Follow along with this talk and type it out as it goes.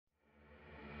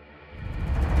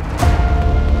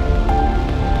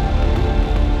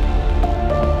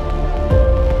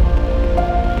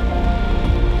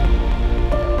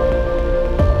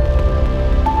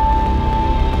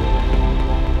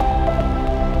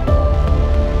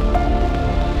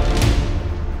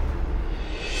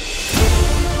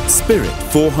Spirit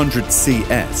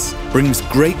 400CS brings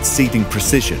great seeding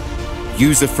precision,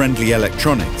 user-friendly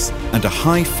electronics and a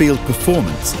high field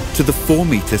performance to the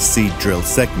 4-meter seed drill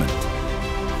segment.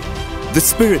 The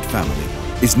Spirit family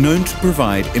is known to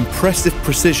provide impressive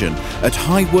precision at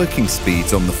high working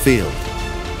speeds on the field.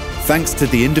 Thanks to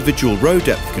the individual row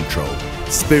depth control,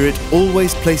 Spirit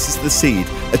always places the seed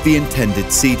at the intended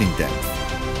seeding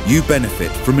depth. You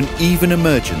benefit from an even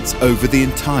emergence over the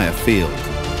entire field.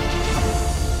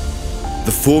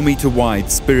 The 4-meter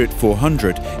wide Spirit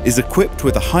 400 is equipped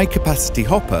with a high-capacity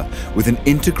hopper with an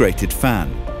integrated fan.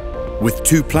 With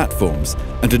 2 platforms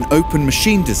and an open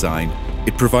machine design,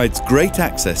 it provides great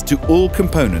access to all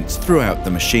components throughout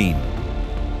the machine.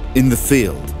 In the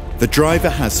field, the driver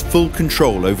has full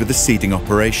control over the seeding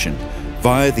operation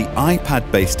via the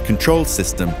iPad-based control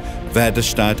system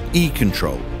Väderstad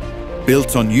e-Control.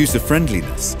 Built on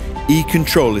user-friendliness,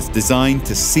 e-Control is designed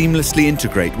to seamlessly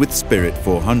integrate with Spirit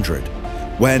 400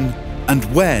 when and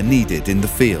where needed in the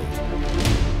field.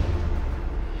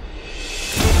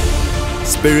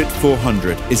 Spirit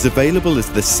 400 is available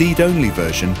as the seed-only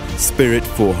version Spirit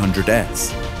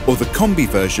 400S or the combi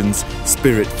versions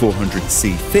Spirit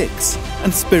 400C Fix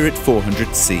and Spirit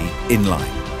 400C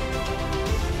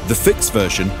InLine. The Fix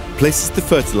version places the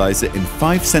fertilizer in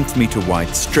 5 cm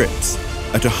wide strips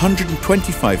at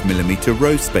 125mm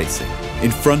row spacing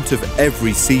in front of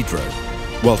every seed row,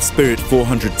 while Spirit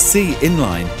 400C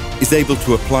InLine is able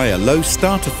to apply a low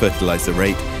starter fertilizer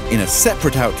rate in a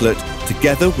separate outlet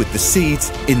together with the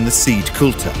seeds in the seed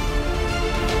coulter.